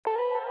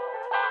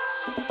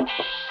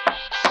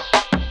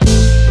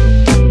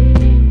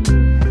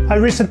I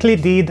recently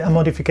did a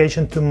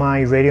modification to my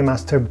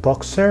Radiomaster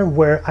Boxer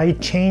where I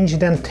changed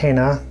the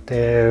antenna,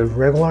 the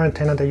regular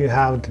antenna that you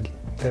have,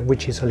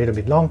 which is a little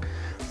bit long,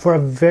 for a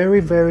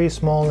very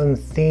small and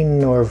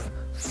thin or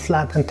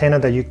flat antenna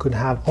that you could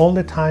have all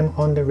the time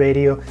on the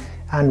radio,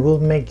 and will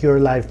make your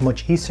life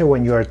much easier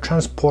when you are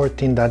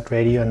transporting that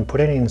radio and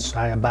put it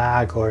inside a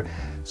bag or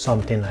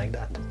something like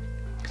that.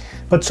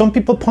 But some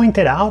people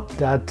pointed out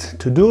that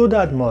to do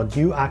that mod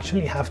you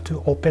actually have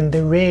to open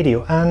the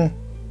radio, and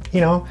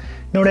you know,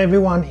 not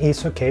everyone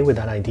is okay with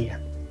that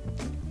idea.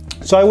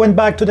 So I went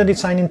back to the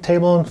designing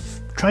table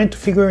trying to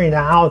figure it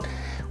out.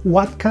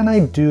 What can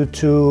I do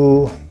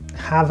to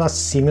have a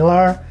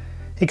similar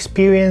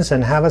experience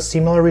and have a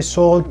similar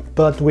result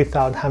but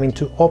without having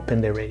to open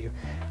the radio?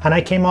 And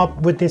I came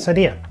up with this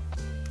idea.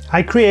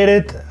 I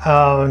created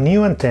a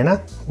new antenna,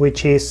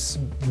 which is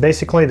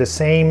basically the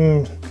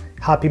same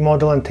Happy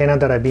model antenna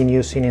that I've been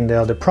using in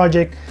the other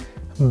project,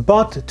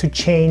 but to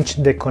change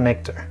the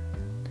connector.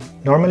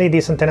 Normally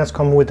these antennas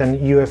come with an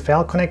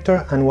UFL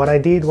connector, and what I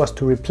did was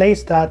to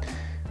replace that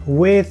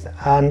with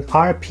an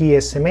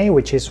RP-SMA,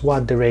 which is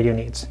what the radio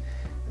needs.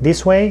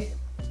 This way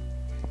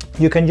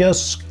you can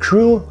just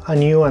screw a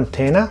new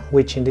antenna,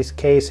 which in this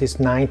case is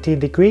 90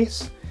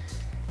 degrees,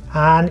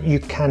 and you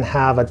can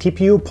have a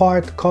TPU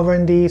part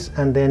covering these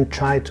and then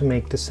try to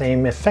make the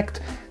same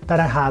effect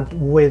that I had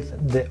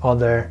with the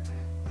other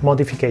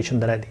modification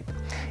that I did.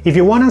 If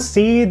you want to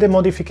see the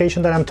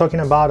modification that I'm talking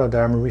about or that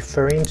I'm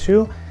referring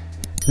to,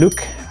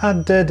 look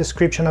at the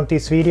description of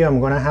this video. I'm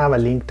gonna have a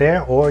link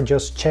there, or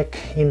just check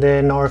in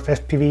the North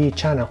FPV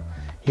channel.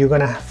 You're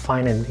gonna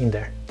find it in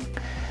there.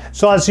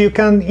 So as you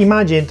can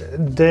imagine,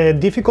 the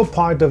difficult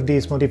part of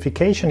this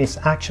modification is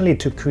actually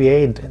to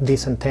create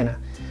this antenna.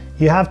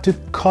 You have to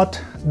cut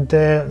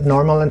the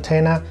normal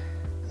antenna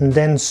and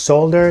then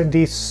solder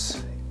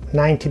this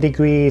 90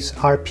 degrees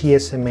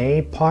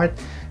RP-SMA part,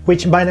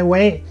 which by the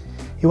way,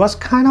 it was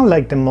kind of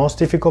like the most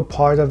difficult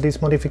part of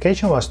this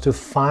modification, was to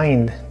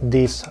find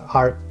this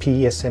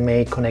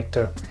RP-SMA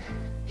connector.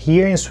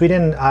 Here in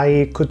Sweden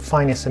I could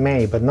find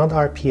SMA but not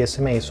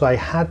RP-SMA, so I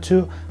had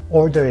to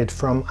order it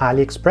from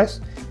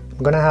AliExpress.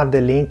 I'm gonna have the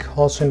link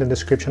also in the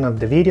description of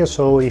the video,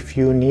 so if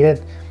you need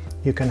it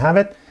you can have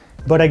it.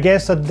 But I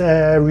guess that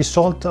the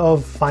result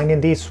of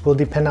finding this will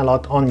depend a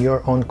lot on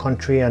your own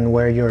country and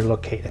where you're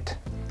located.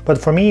 But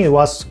for me it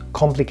was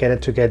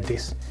complicated to get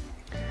this.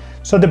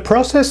 So the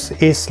process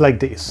is like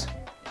this.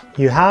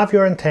 You have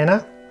your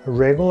antenna, a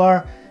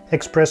regular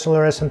Express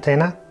LRS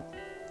antenna.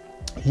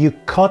 You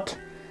cut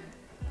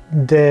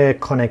the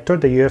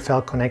connector, the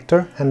UFL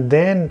connector, and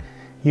then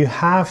you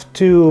have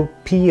to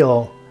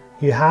peel,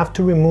 you have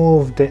to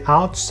remove the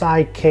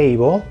outside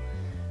cable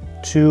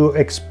to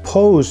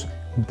expose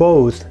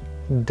both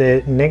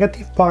the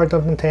negative part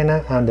of the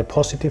antenna and the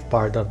positive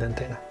part of the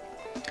antenna.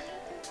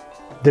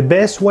 The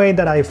best way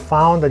that I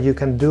found that you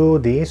can do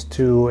this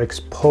to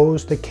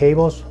expose the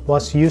cables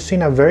was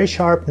using a very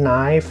sharp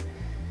knife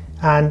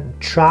and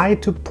try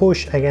to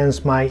push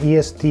against my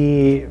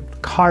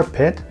ESD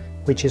carpet,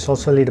 which is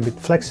also a little bit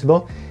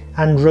flexible,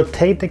 and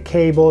rotate the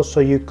cable so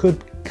you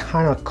could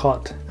kind of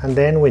cut. And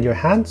then with your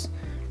hands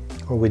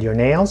or with your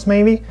nails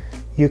maybe,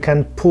 you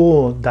can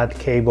pull that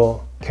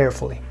cable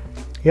carefully.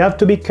 You have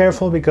to be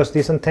careful because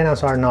these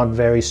antennas are not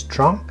very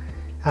strong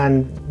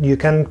and you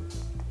can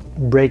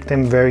break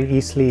them very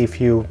easily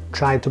if you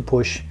try to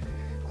push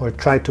or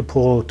try to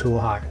pull too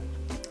hard.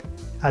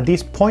 At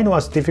this point it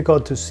was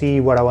difficult to see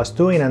what I was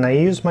doing, and I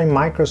used my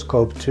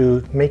microscope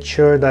to make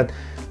sure that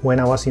when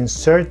I was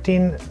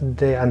inserting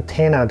the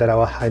antenna that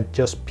I had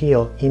just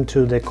peeled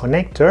into the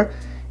connector,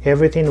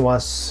 everything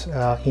was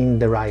in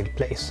the right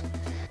place.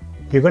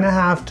 You're gonna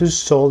have to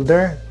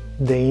solder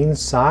the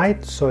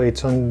inside so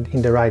it's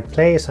in the right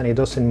place and it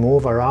doesn't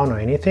move around or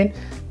anything.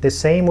 The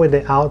same with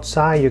the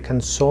outside, you can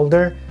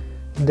solder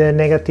the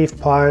negative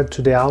part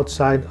to the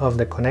outside of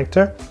the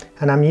connector,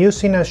 and I'm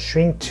using a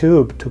shrink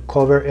tube to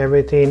cover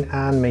everything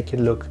and make it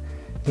look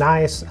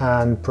nice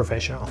and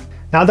professional.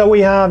 Now that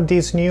we have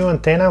this new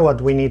antenna, what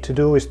we need to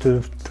do is to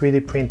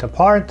 3D print a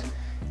part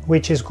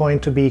which is going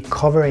to be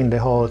covering the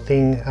whole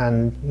thing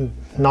and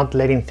not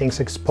letting things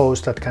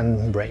exposed that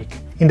can break.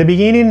 In the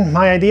beginning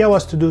my idea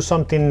was to do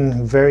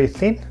something very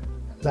thin,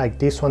 like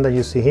this one that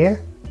you see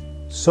here,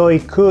 so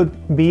it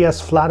could be as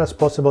flat as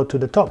possible to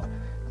the top.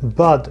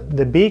 But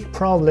the big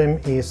problem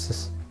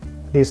is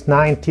this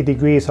 90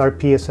 degrees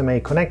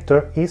RP-SMA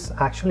connector is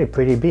actually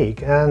pretty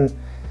big, and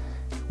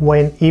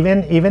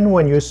even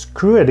when you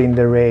screw it in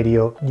the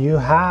radio, you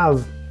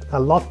have a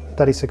lot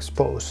that is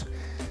exposed,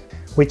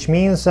 which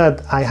means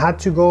that I had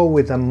to go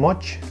with a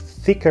much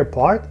thicker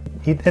part.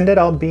 It ended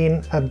up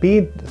being a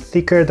bit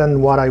thicker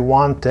than what I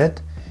wanted,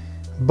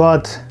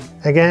 but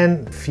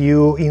again, if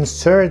you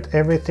insert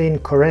everything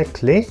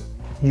correctly,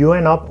 you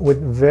end up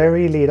with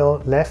very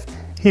little left.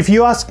 If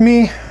you ask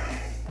me,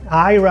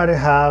 I rather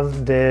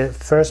have the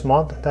first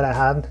mod that I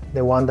had,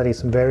 the one that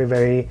is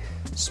very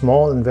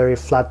small and very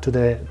flat to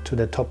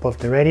the top of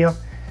the radio.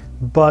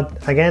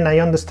 But again, I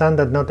understand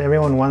that not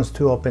everyone wants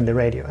to open the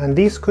radio, and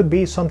this could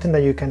be something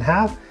that you can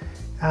have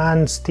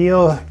and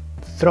still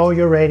throw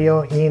your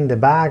radio in the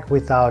bag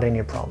without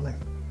any problem.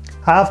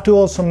 I have to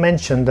also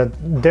mention that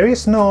there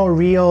is no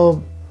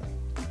real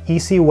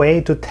easy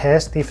way to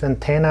test if the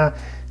antenna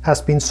has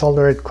been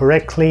soldered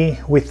correctly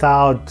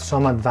without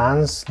some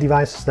advanced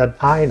devices that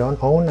I don't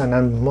own,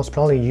 and most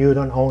probably you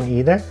don't own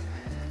either.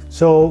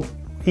 So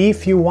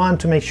if you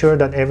want to make sure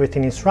that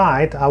everything is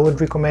right, I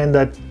would recommend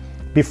that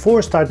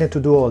before starting to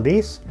do all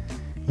this,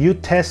 you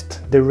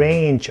test the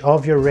range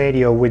of your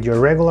radio with your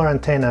regular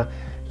antenna,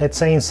 let's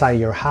say inside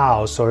your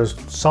house or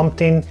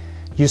something.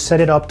 You set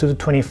it up to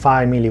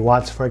 25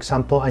 milliwatts, for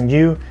example, and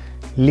you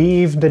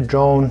leave the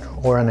drone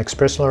or an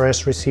Express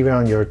LRS receiver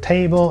on your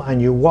table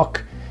and you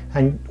walk.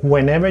 And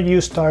whenever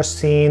you start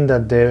seeing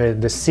that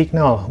the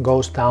signal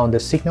goes down, the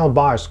signal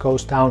bars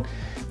goes down,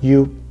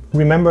 you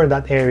remember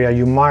that area,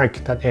 you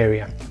mark that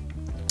area.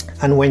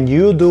 And when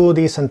you do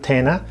this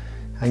antenna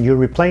and you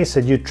replace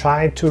it, you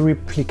try to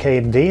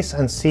replicate this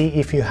and see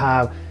if you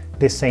have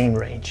the same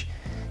range.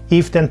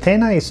 If the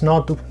antenna is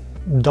not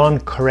done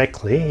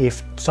correctly,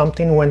 if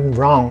something went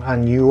wrong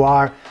and you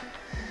are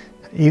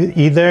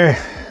either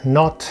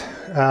not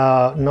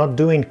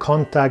doing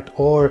contact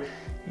or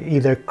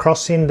either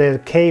crossing the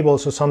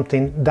cables or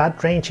something,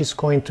 that range is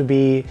going to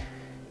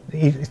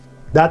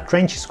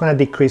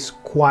decrease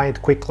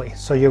quite quickly.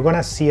 So you're going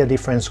to see a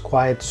difference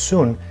quite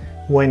soon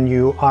when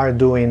you are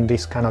doing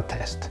this kind of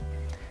test.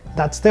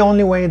 That's the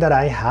only way that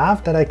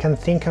I can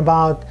think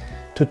about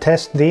to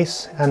test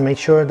this and make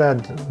sure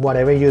that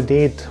whatever you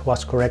did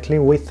was correctly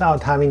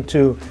without having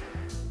to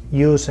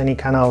use any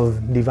kind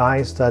of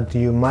device that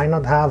you might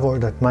not have or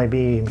that might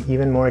be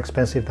even more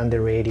expensive than the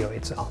radio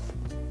itself.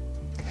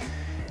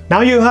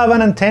 Now you have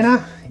an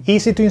antenna,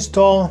 easy to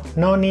install,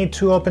 no need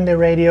to open the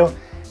radio,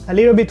 a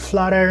little bit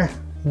flatter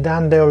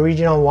than the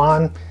original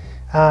one.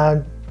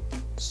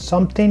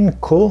 Something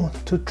cool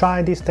to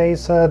try these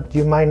days.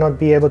 You might not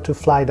be able to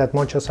fly that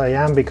much as I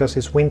am because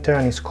it's winter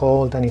and it's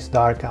cold and it's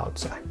dark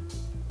outside.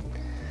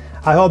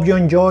 I hope you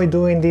enjoyed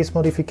doing this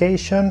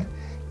modification.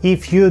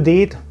 If you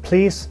did,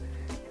 please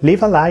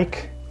leave a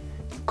like,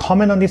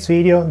 comment on this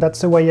video.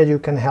 That's the way that you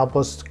can help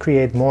us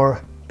create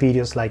more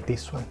videos like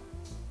this one.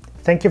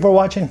 Thank you for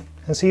watching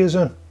and see you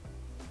soon.